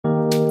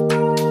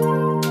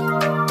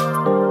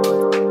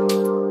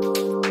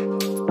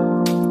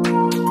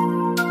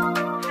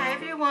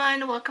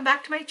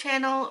to my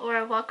channel,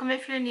 or welcome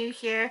if you're new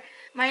here.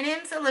 My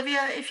name's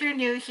Olivia if you're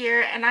new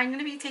here, and I'm going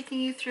to be taking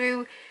you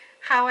through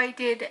how I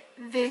did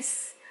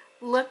this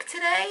look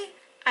today.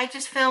 I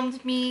just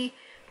filmed me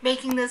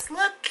making this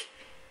look,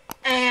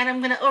 and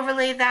I'm going to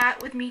overlay that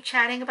with me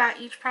chatting about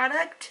each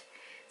product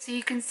so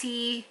you can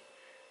see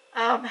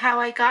how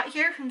I got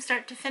here from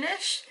start to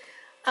finish.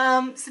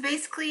 So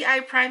basically I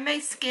primed my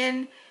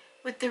skin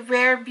with the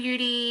Rare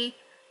Beauty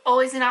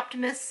Always an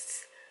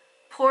Optimist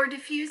Pore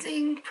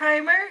Diffusing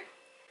Primer.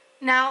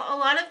 Now, a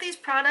lot of these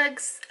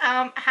products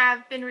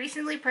have been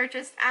recently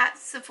purchased at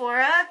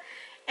Sephora,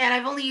 and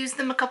I've only used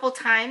them a couple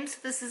times.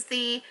 This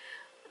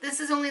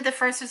is only the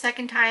first or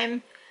second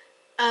time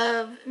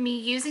of me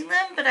using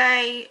them, but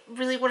I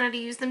really wanted to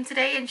use them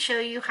today and show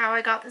you how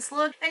I got this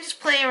look and just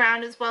play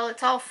around as well.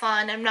 It's all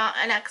fun. I'm not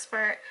an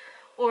expert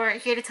or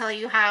here to tell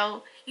you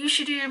how you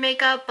should do your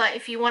makeup, but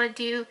if you want to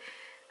do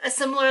a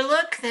similar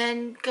look,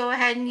 then go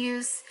ahead and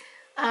use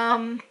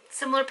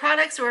similar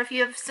products, or if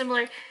you have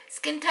similar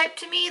skin type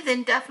to me,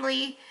 then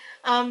definitely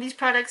these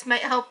products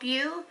might help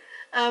you,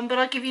 but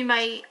I'll give you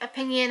my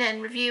opinion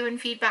and review and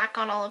feedback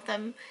on all of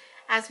them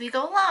as we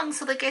go along.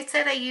 So like I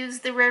said, I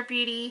used the Rare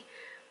Beauty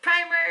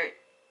primer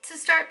to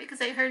start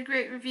because I heard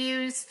great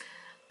reviews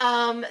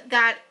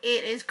that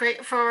it is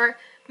great for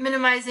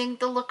minimizing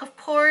the look of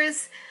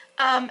pores.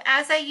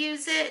 As I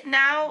use it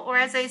now, or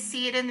as I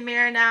see it in the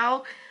mirror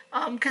now,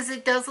 because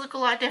it does look a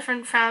lot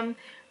different from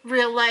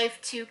real life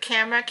to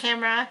camera.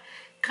 Camera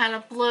kind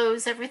of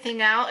blows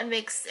everything out and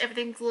makes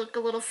everything look a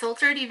little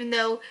filtered. Even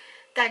though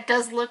that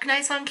does look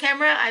nice on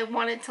camera, I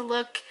want it to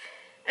look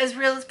as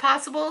real as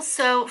possible.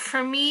 So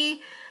for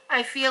me,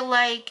 I feel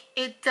like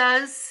it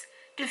does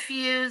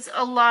diffuse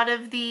a lot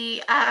of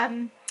the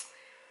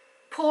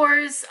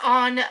pores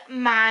on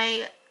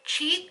my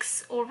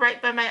cheeks or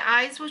right by my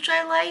eyes, which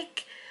I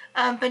like,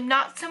 but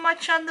not so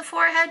much on the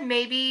forehead.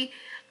 Maybe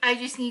I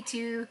just need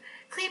to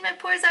clean my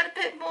pores out a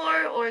bit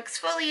more or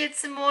exfoliate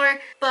some more,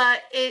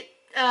 but it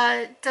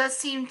does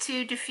seem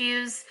to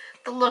diffuse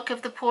the look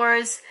of the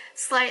pores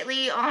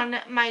slightly on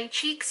my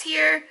cheeks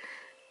here.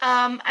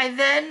 I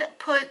then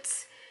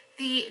put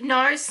the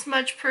NARS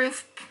Smudge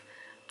Proof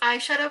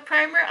eyeshadow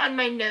primer on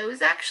my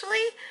nose,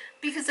 actually,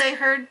 because I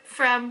heard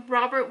from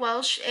Robert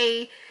Welsh,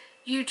 a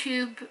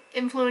YouTube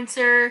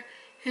influencer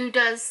who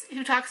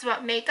talks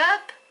about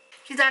makeup.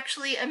 He's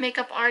actually a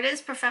makeup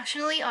artist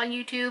professionally on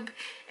YouTube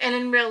and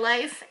in real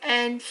life,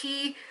 and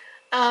he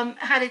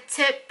had a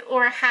tip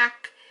or a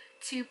hack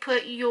to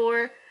put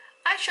your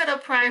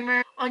eyeshadow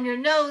primer on your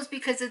nose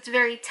because it's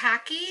very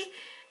tacky,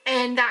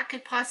 and that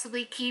could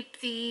possibly keep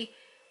the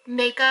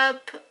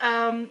makeup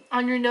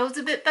on your nose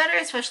a bit better,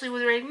 especially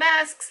with wearing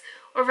masks,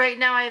 or right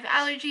now I have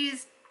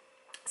allergies,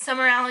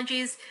 summer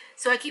allergies,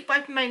 so I keep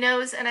wiping my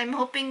nose, and I'm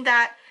hoping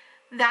that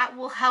that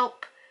will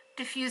help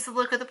diffuse the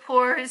look of the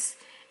pores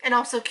and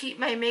also keep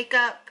my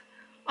makeup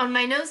on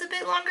my nose a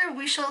bit longer.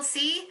 We shall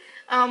see.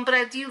 But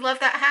I do love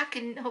that hack,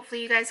 and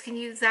hopefully you guys can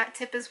use that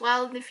tip as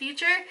well in the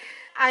future.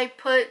 I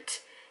put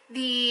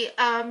the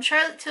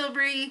Charlotte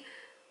Tilbury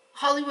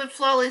Hollywood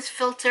Flawless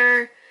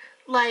Filter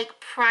like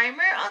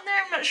primer on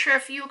there. I'm not sure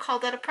if you would call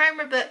that a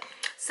primer, but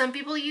some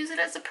people use it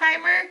as a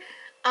primer.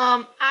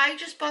 I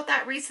just bought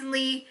that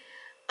recently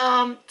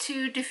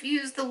to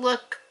diffuse the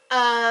look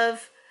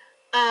of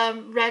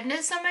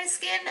redness on my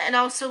skin, and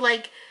also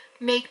like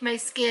make my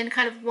skin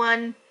kind of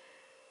one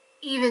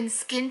even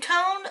skin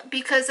tone,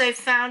 because I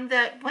found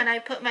that when I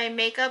put my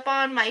makeup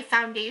on, my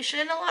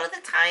foundation, a lot of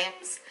the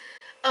times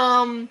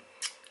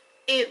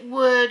it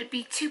would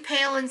be too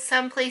pale in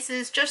some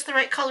places, just the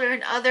right color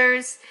in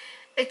others,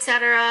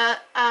 etc.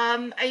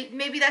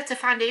 Maybe that's a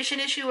foundation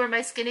issue or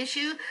my skin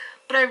issue,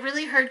 but I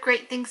really heard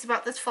great things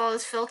about this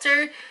flawless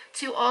filter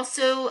to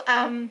also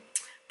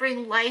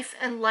bring life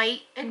and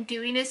light and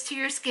dewiness to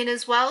your skin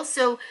as well.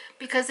 So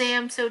because I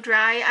am so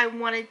dry, I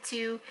wanted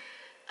to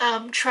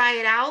try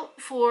it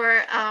out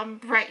for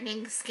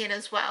brightening the skin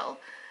as well.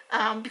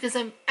 Because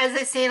as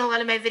I say in a lot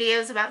of my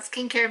videos about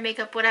skincare,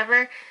 makeup,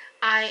 whatever,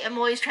 I am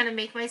always trying to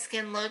make my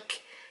skin look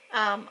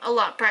a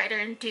lot brighter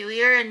and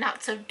dewier and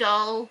not so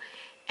dull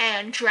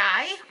and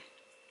dry.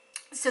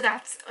 So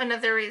that's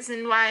another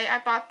reason why I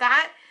bought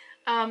that.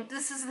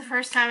 This is the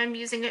first time I'm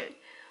using it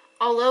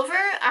all over.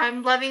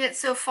 I'm loving it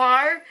so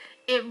far.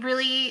 It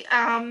really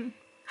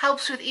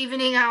helps with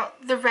evening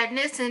out the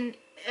redness, and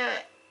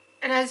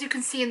as you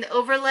can see in the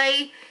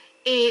overlay,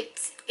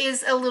 it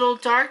is a little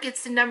dark.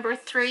 It's the number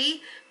 3,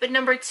 but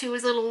number 2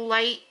 is a little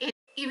light.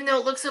 Even though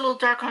it looks a little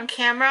dark on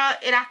camera,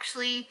 it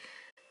actually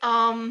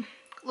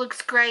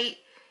looks great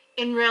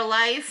in real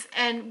life.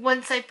 And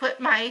once I put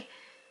my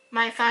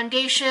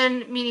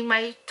foundation, meaning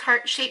my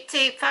Tarte Shape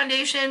Tape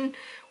foundation,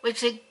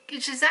 which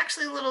is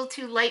actually a little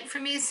too light for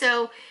me,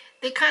 so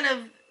they kind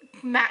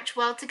of match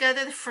well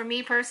together for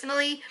me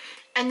personally.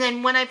 And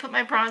then when I put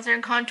my bronzer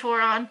and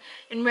contour on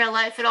in real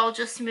life, it all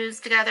just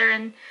smooths together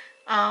and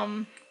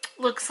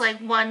looks like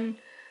one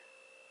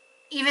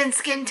even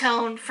skin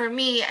tone for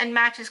me and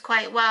matches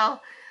quite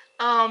well.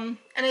 And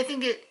I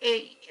think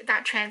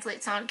that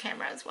translates on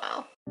camera as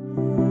well.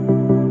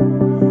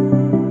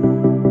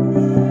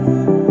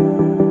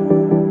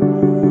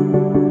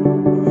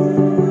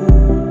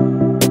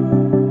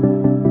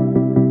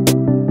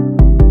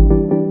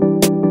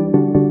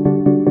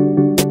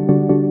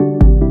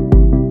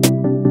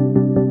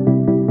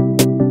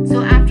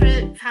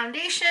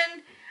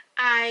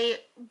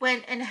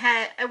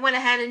 went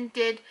ahead and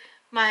did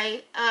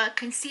my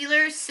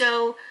concealer.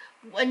 So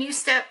a new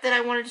step that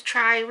I wanted to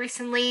try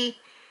recently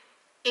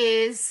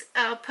is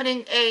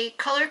putting a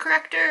color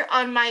corrector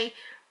on my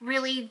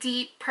really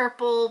deep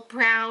purple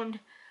brown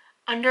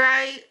under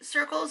eye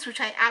circles, which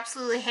I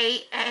absolutely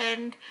hate,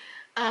 and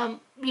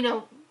you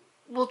know,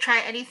 will try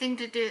anything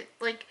to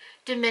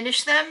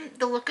diminish them,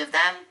 the look of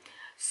them.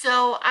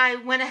 So I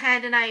went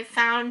ahead and I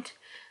found,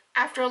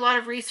 after a lot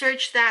of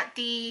research, that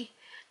the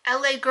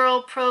LA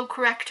Girl Pro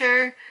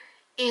Corrector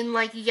in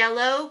like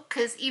yellow,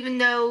 because even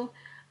though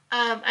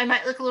I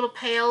might look a little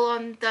pale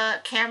on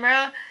the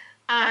camera,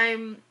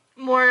 I'm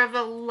more of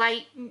a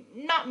light,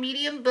 not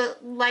medium,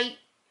 but light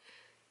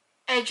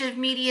edge of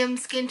medium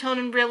skin tone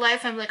in real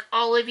life. I'm like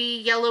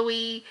olivey,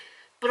 yellowy,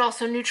 but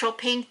also neutral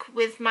pink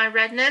with my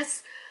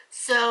redness.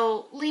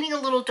 So leaning a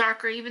little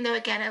darker, even though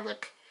again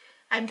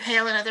I'm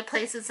pale in other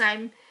places.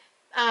 I'm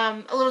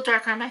a little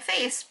darker on my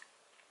face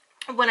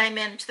when I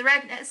manage the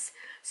redness.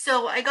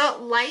 So I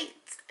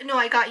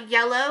got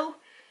yellow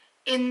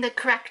in the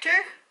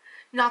corrector,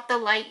 not the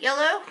light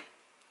yellow.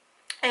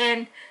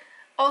 And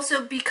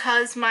also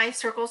because my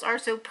circles are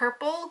so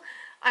purple,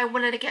 I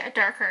wanted to get a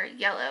darker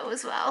yellow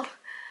as well.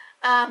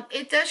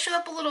 It does show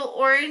up a little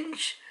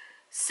orange,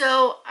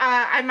 so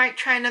I might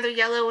try another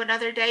yellow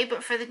another day,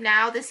 but for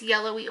now, this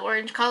yellowy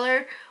orange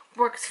color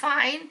works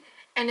fine.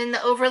 And in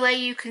the overlay,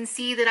 you can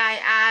see that I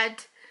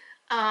add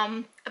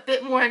a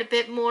bit more and a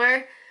bit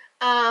more.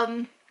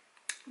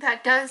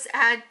 That does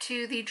add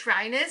to the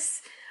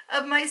dryness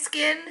of my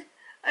skin,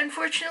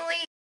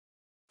 unfortunately.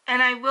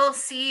 And I will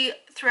see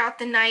throughout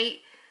the night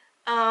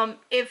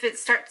if it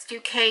starts to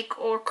cake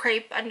or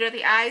crepe under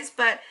the eyes,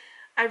 but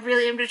I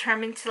really am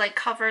determined to like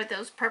cover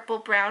those purple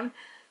brown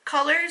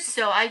colors,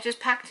 so I just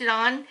packed it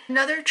on.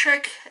 Another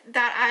trick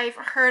that I've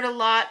heard a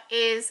lot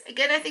is,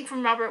 again I think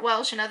from Robert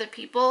Welsh and other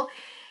people,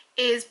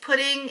 is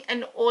putting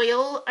an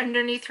oil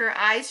underneath your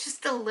eyes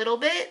just a little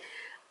bit,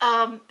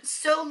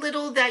 so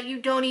little that you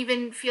don't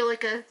even feel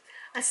like a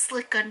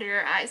slick under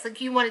your eyes.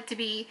 Like you want it to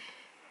be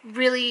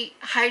really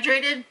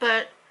hydrated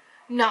but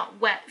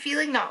not wet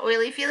feeling, not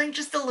oily feeling,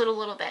 just a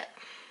little bit.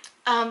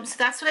 So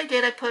that's what I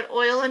did. I put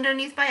oil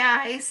underneath my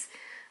eyes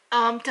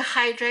to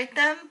hydrate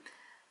them,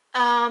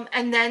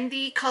 and then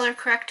the color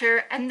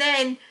corrector, and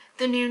then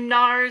the new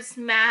NARS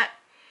matte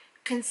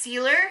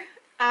concealer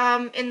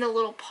in the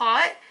little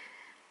pot.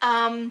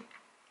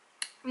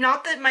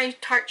 Not that my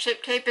Tarte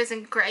Shape Tape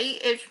isn't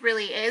great, it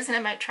really is, and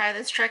I might try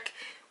this trick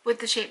with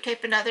the Shape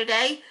Tape another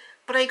day,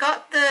 but I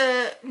got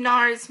the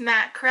NARS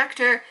matte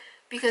corrector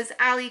because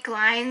Ali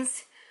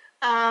Glines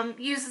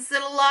uses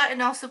it a lot,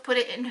 and also put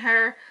it in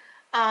her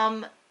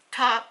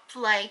top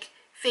like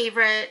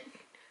favorite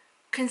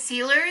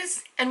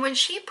concealers. And when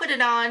she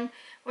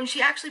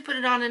actually put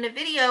it on in a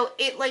video,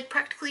 it like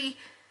practically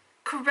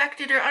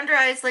corrected her under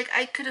eyes. Like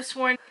I could have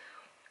sworn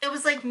it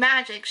was like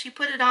magic. She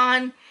put it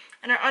on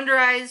and her under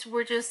eyes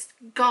were just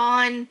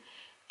gone,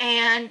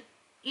 and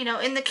you know,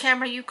 in the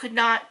camera you could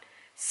not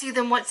see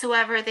them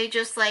whatsoever. They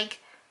just like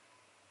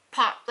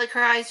popped, like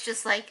her eyes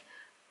just like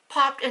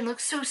popped and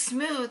looked so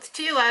smooth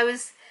too. I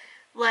was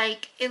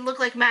like, it looked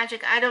like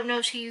magic. I don't know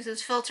if she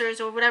uses filters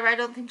or whatever. I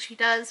don't think she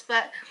does,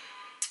 but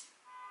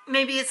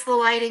maybe it's the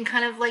lighting,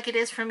 kind of like it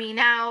is for me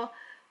now.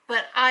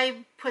 But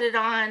I put it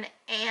on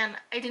and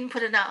I didn't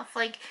put enough.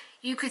 Like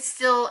you could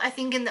still, I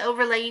think in the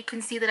overlay you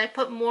can see that I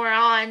put more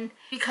on,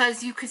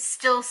 because you could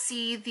still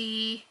see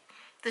the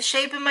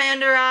shape in my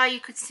under eye.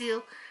 You could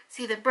still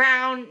see the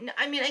brown.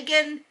 I mean,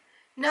 again,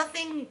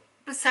 nothing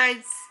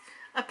besides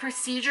a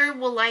procedure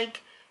will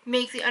like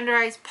make the under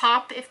eyes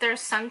pop if they're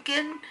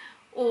sunken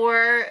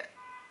or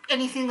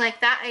anything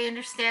like that. I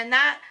understand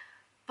that,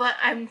 but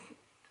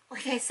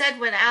like I said,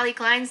 when Ali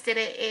Glines did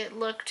it, it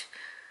looked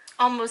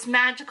almost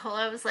magical.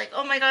 I was like,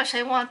 oh my gosh,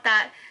 I want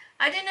that.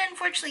 I didn't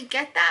unfortunately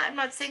get that. I'm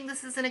not saying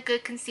this isn't a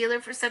good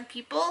concealer for some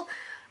people,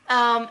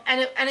 and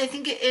I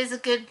think it is a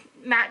good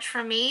match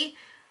for me.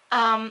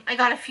 I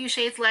got a few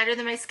shades lighter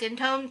than my skin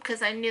tone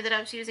because I knew that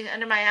I was using it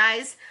under my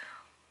eyes,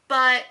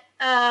 but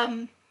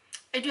I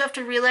do have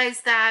to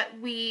realize that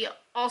we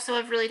also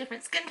have really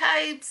different skin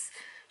types.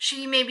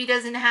 She maybe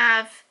doesn't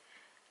have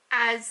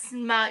as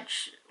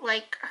much,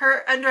 like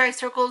her under eye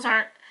circles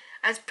aren't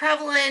as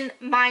prevalent.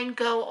 Mine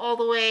go all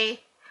the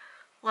way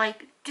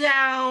like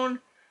down,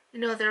 you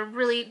know, they're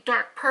really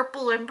dark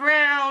purple and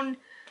brown.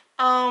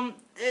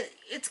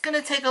 It's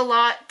gonna take a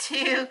lot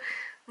to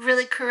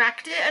really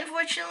correct it,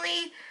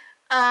 unfortunately.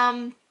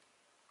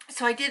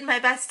 So I did my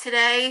best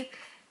today,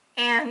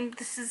 and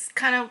this is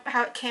kind of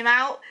how it came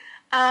out.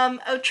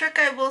 A trick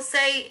I will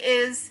say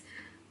is,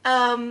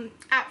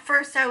 at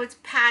first I was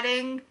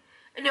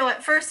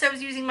at first I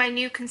was using my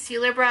new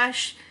concealer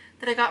brush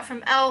that I got from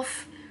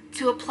e.l.f.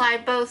 to apply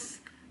both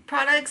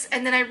products,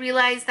 and then I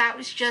realized that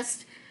was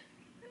just,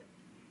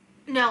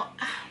 no.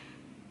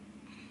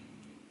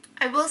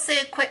 I will say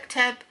a quick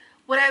tip.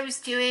 What I was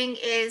doing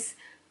is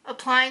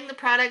applying the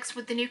products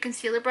with the new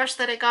concealer brush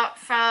that I got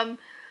from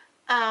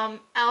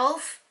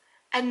e.l.f.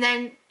 and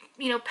then,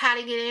 you know,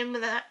 patting it in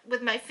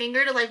with my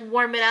finger to like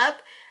warm it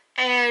up,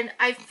 and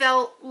I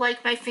felt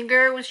like my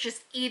finger was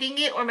just eating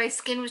it, or my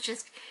skin was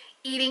just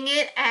eating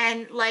it,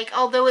 and like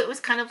although it was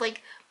kind of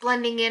like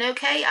blending in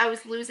okay, I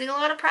was losing a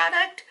lot of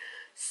product.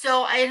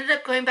 So I ended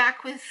up going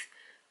back with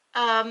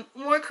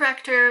more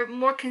corrector,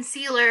 more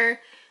concealer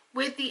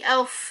with the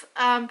e.l.f.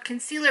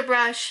 Concealer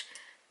brush,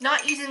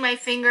 not using my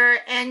finger,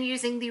 and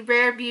using the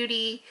Rare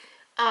Beauty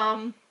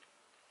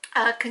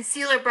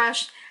concealer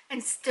brush,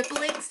 and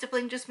stippling.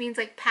 Stippling just means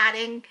like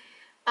patting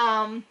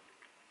on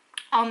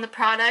the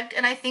product,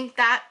 and I think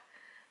that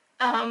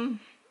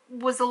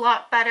was a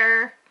lot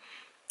better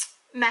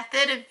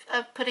method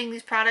of putting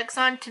these products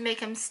on to make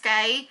them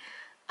stay.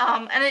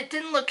 And it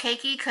didn't look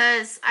cakey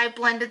because I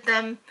blended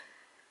them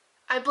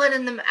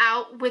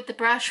out with the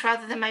brush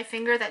rather than my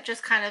finger that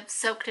just kind of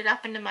soaked it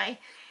up into my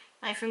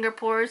finger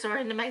pores or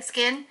into my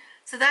skin.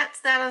 So that's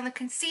that on the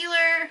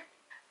concealer.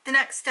 The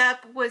next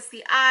step was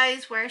the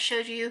eyes, where I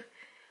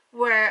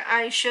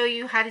show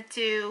you how to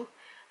do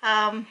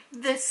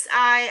this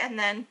eye, and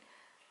then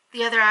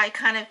the other eye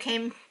kind of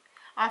came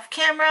off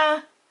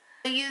camera.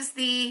 I used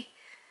the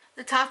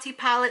Tati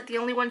palette, the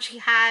only one she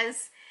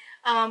has,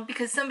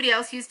 because somebody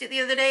else used it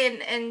the other day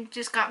and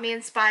just got me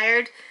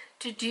inspired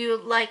to do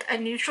like a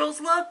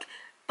neutrals look.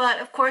 But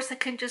of course I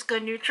couldn't just go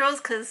neutrals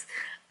because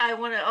I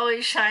want to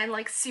always shine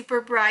like super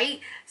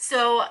bright.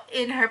 So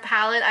in her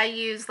palette I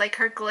use like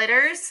her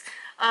glitters,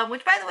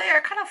 which by the way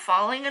are kind of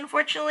falling,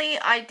 unfortunately.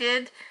 I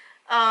did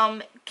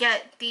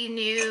get the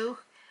new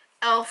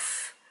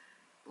e.l.f.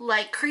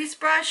 like crease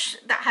brush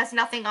that has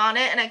nothing on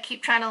it, and I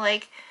keep trying to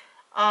like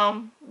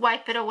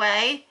wipe it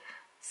away.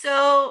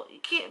 So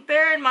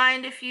bear in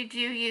mind, if you do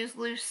use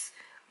loose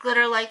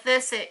glitter like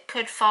this, it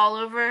could fall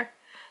over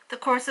the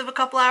course of a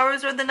couple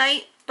hours or the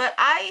night. But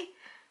I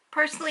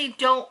personally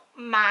don't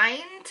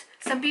mind.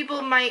 Some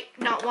people might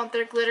not want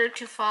their glitter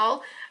to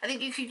fall. I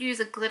think you could use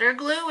a glitter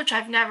glue, which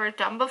I've never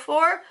done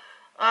before.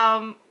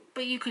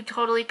 But you could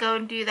totally go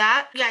and do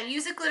that. Yeah,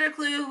 use a glitter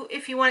glue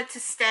if you want it to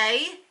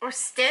stay or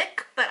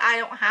stick, but I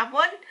don't have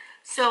one.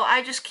 So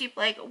I just keep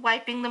like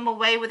wiping them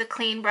away with a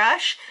clean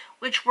brush,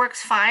 which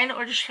works fine,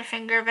 or just your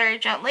finger very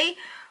gently.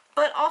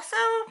 But also,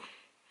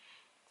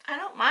 I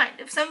don't mind.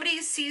 If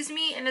somebody sees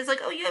me and is like,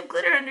 oh, you have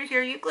glitter under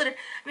here, you have glitter.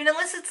 I mean,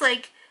 unless it's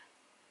like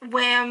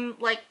wham,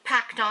 like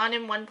packed on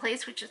in one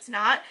place, which it's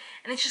not,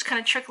 and it's just kind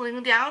of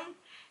trickling down,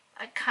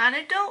 I kind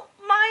of don't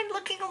mind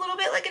looking a little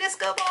bit like a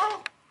disco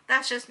ball.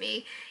 That's just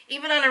me.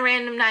 Even on a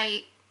random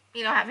night,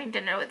 you know, having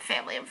dinner with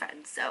family and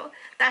friends. So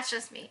that's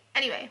just me.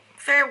 Anyway,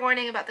 fair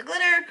warning about the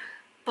glitter,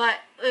 but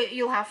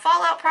you'll have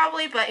fallout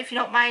probably, but if you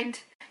don't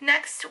mind.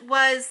 Next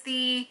was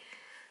the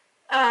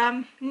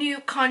new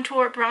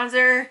contour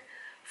bronzer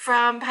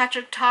from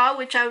Patrikios,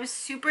 which I was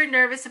super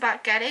nervous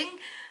about getting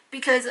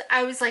because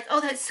I was like, oh,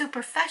 that's so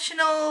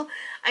professional.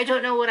 I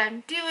don't know what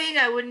I'm doing.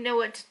 I wouldn't know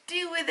what to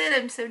do with it.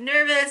 I'm so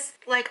nervous.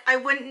 Like, I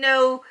wouldn't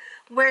know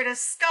where to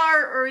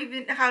start or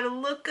even how to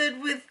look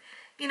good with,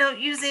 you know,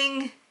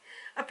 using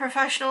a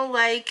professional,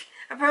 like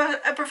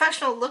a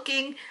professional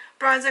looking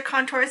bronzer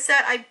contour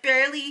set. I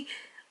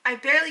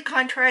barely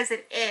contour as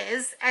it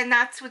is, and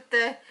that's with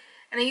and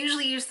I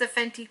usually use the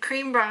Fenty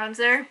cream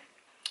bronzer.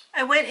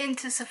 I went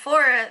into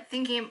Sephora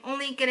thinking I'm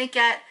only gonna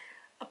get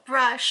a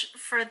brush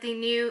for the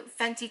new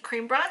Fenty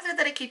cream bronzer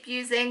that I keep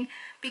using,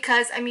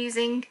 because I'm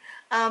using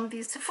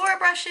these Sephora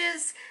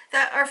brushes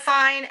that are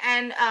fine,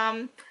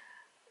 and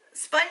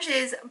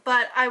sponges,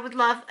 but I would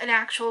love an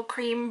actual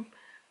cream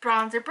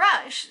bronzer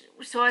brush.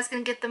 So I was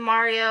going to get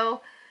the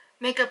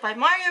Makeup by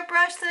Mario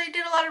brush that I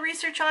did a lot of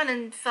research on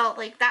and felt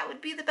like that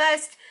would be the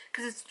best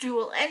because it's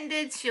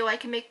dual-ended, so I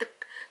can make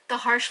the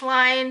harsh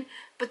line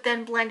but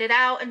then blend it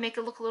out and make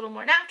it look a little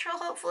more natural,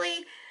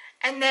 hopefully.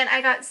 And then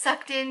I got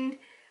sucked in,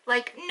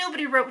 like,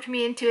 nobody roped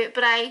me into it,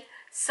 but I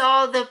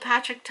saw the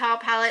Patrikios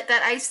palette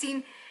that I've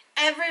seen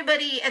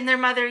everybody and their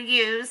mother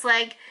use,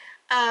 like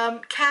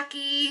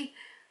Achy,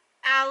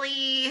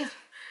 Ali,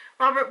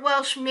 Robert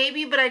Welsh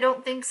maybe, but I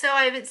don't think so.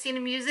 I haven't seen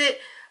him use it,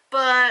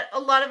 but a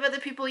lot of other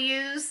people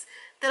use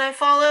that I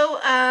follow.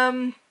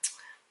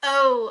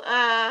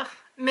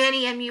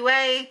 Manny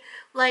MUA,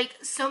 like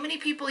so many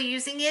people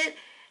using it,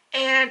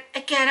 and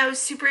again I was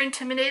super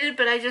intimidated,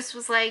 but I just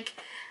was like,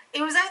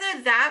 it was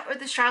either that or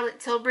the Charlotte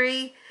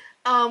Tilbury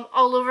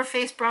all over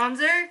face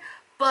bronzer,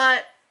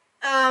 but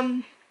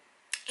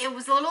it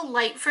was a little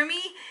light for me,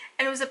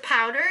 and it was a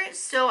powder,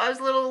 so I was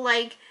a little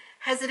like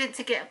hesitant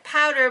to get a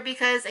powder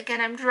because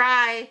again I'm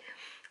dry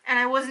and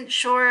I wasn't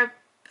sure.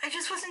 I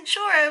just wasn't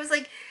sure. I was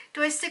like,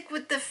 do I stick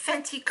with the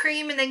Fenty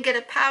cream and then get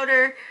a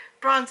powder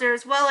bronzer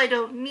as well? I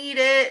don't need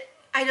it.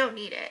 I don't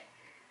need it.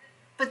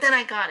 But then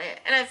I got it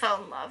and I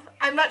fell in love.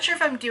 I'm not sure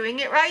if I'm doing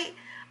it right.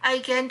 I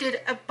again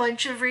did a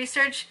bunch of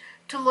research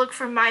to look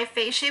for my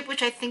face shape,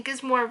 which I think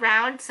is more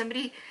round.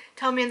 Somebody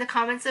tell me in the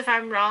comments if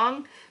I'm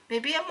wrong.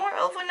 Maybe I'm more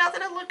oval now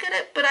that I look at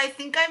it, but I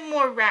think I'm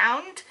more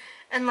round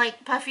and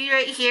like puffy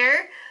right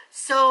here.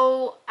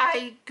 So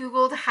I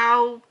googled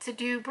how to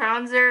do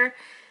bronzer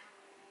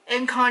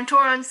and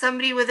contour on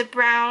somebody with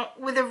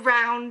a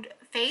round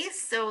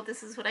face. So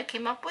this is what I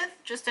came up with,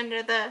 just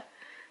under the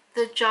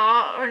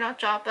jaw, or not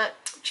jaw,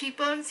 but the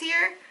cheekbones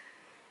here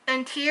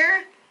and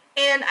here.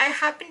 And I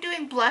have been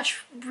doing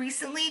blush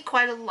recently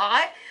quite a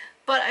lot,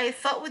 but I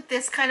felt with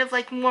this kind of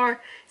like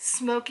more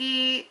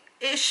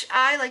smoky-ish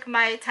eye, like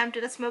my attempt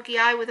at a smoky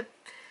eye with a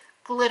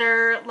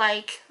glitter,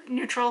 like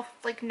neutral,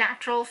 like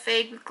natural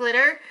fade with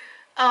glitter,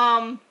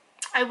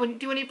 I wouldn't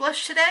do any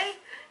blush today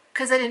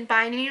because I didn't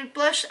buy any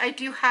blush. I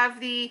do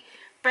have the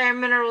Bare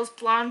Minerals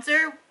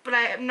bronzer, but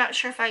I'm not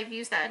sure if I've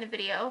used that in a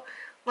video.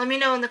 Let me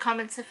know in the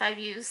comments if I've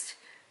used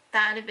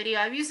that in a video.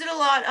 I've used it a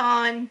lot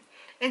on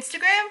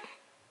Instagram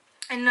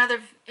and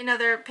in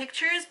other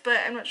pictures, but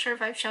I'm not sure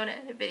if I've shown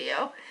it in a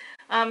video.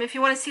 If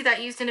you want to see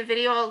that used in a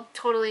video, I'll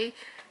totally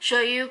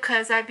show you,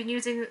 because I've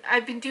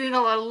been doing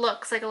a lot of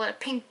looks, like a lot of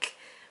pink,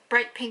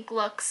 bright pink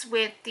looks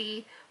with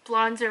the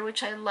bronzer,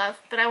 which I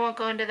love, but I won't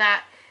go into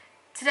that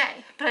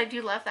today. But I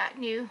do love that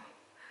new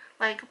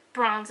like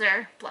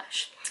bronzer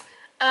blush.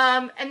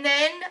 And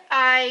then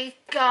I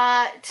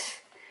got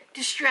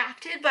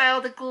distracted by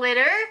all the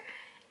glitter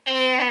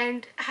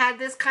and had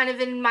this kind of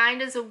in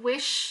mind as a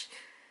wish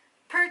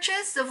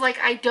purchase of like,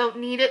 I don't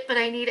need it but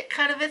I need it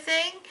kind of a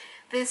thing.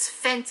 This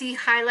Fenty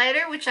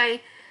highlighter, which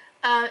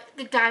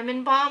the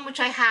Diamond Bomb, which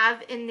I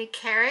have in the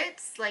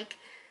carats, like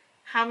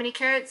how many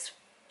carats,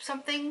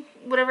 something,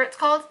 whatever it's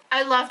called.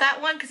 I love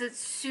that one because it's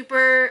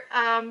super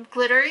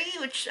glittery,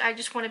 which I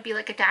just want to be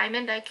like a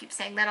diamond. I keep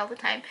saying that all the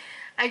time.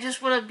 I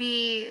just want to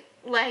be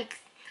like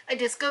a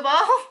disco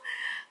ball.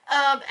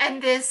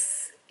 And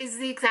this is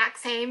the exact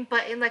same,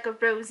 but in like a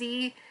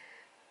rosy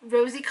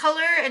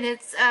color, and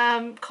it's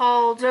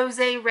called Rose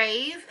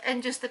Rave,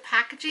 and just the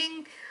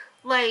packaging,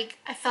 like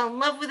I fell in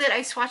love with it.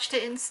 I swatched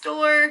it in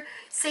store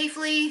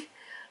safely,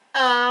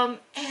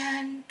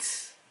 and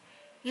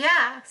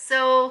yeah,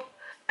 so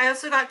I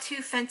also got 2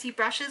 Fenty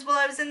brushes while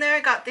I was in there.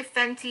 I got the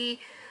Fenty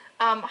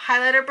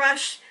highlighter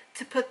brush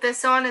to put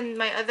this on and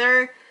my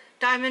other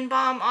Diamond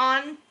Bomb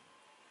on,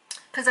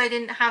 because I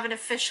didn't have an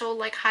official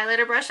like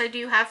highlighter brush. I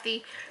do have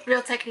the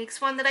Real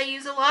Techniques one that I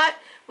use a lot,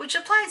 which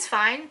applies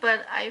fine,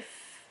 but I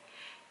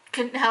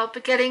couldn't help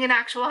but getting an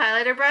actual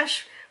highlighter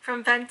brush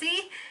from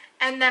Fenty.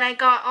 And then I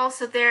got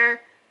also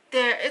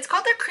it's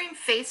called their cream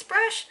face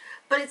brush,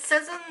 but it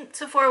says on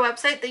Sephora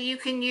website that you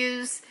can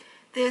use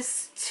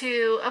this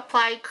to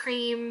apply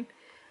cream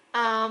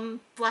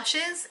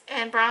blushes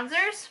and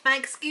bronzers. My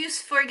excuse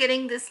for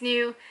getting this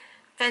new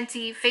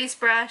Fenty face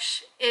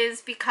brush is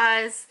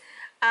because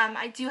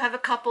I do have a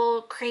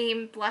couple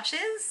cream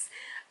blushes,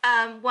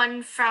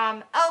 one from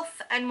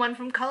e.l.f. and one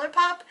from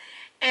ColourPop,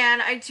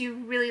 and I do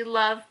really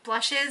love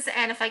blushes,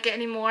 and if I get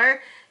any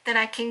more, then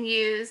I can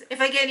use,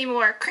 if I get any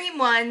more cream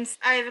ones,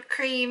 I have a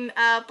cream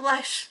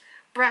blush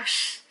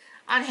brush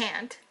on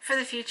hand for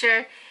the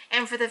future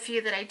and for the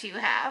few that I do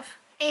have.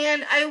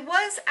 And I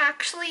was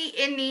actually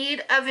in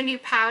need of a new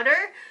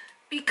powder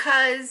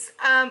because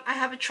I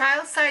have a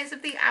trial size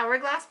of the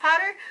Hourglass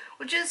powder,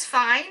 which is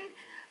fine,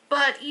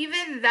 but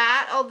even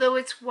that, although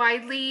it's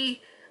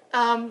widely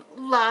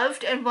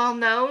loved and well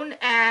known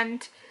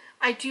and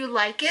I do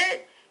like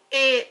it,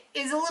 it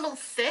is a little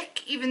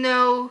thick, even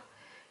though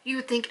you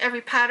would think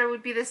every powder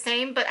would be the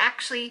same. But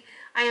actually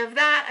I have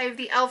that. I have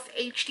the e.l.f.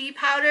 HD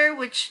powder,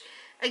 which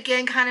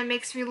again kind of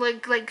makes me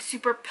look like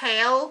super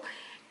pale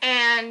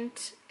and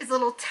is a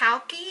little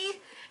talky,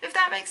 if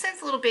that makes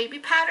sense, a little baby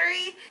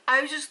powdery.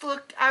 I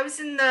was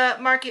in the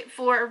market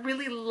for a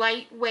really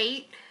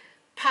lightweight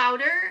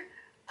powder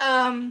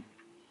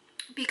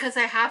because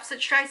I have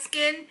such dry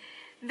skin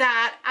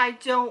that I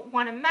don't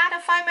want to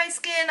mattify my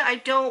skin, I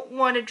don't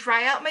want to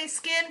dry out my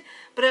skin,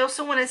 but I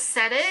also want to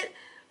set it.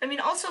 I mean,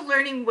 also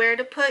learning where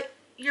to put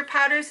your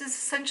powders is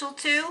essential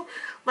too.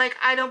 Like,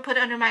 I don't put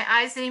it under my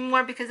eyes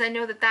anymore because I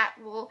know that that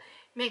will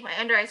make my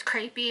under eyes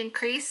crepey and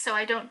crease, so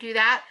I don't do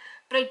that.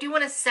 But I do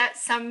want to set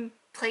some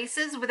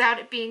places without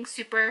it being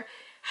super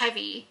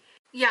heavy.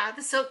 Yeah,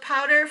 the silk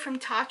powder from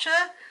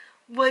Tatcha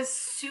was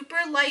super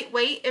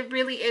lightweight. It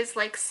really is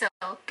like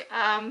silk.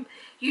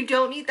 You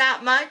don't need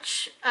that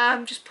much.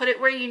 Just put it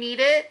where you need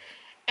it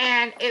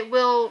and it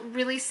will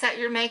really set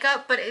your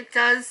makeup, but it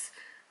does,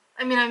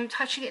 I mean, I'm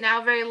touching it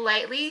now very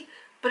lightly,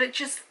 but it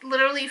just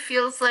literally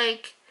feels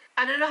like,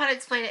 I don't know how to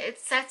explain it. It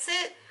sets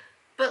it,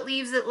 but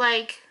leaves it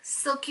like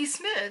silky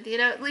smooth, you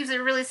know? It leaves it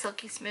really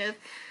silky smooth.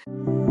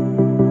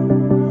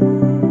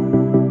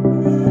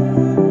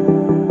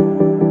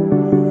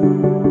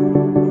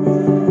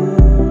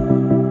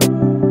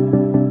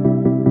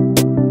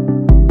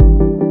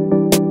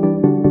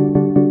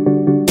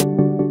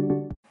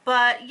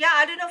 But yeah,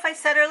 I don't know if I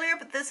said earlier,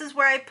 but this is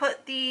where I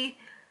put the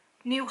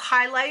new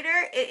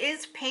highlighter. It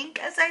is pink,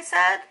 as I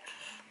said.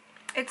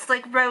 It's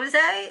like rose,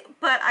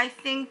 but I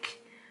think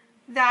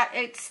that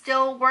it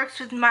still works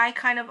with my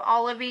kind of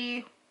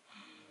olivey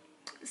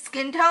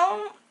skin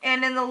tone.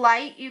 And in the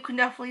light, you can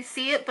definitely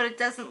see it, but it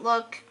doesn't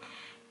look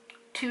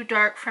too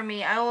dark for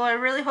me. I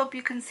really hope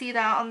you can see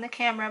that on the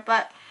camera.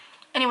 But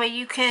anyway,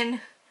 you can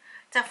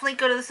definitely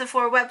go to the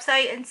Sephora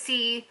website and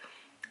see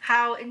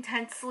how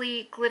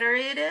intensely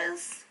glittery it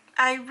is.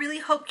 I really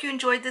hope you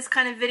enjoyed this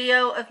kind of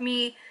video of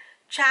me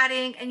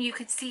chatting and you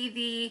could see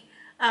the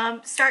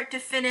start to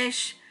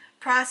finish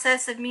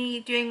process of me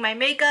doing my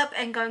makeup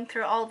and going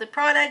through all the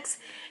products.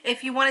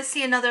 If you want to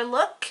see another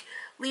look,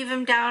 leave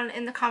them down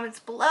in the comments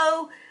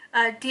below.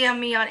 DM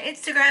me on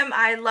Instagram.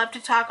 I love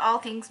to talk all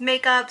things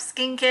makeup,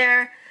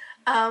 skincare.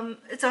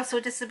 It's also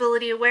a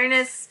disability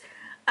awareness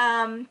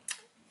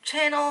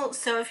channel,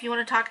 so if you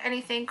want to talk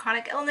anything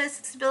chronic illness,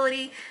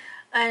 disability,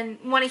 and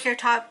want to hear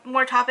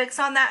more topics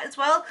on that as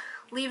well,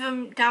 leave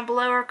them down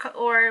below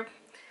or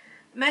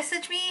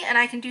message me and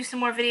I can do some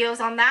more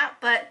videos on that.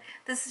 But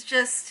this is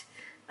just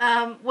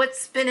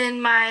what's been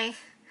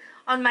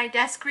on my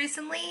desk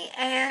recently,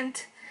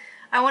 and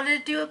I wanted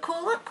to do a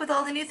cool look with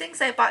all the new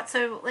things I bought.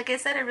 So like I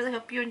said, I really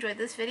hope you enjoyed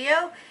this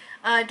video.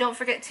 Don't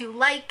forget to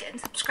like and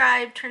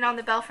subscribe, turn on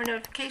the bell for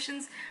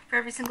notifications for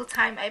every single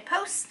time I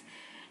post,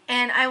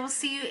 and I will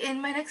see you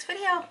in my next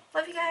video.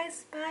 Love you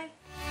guys.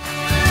 Bye.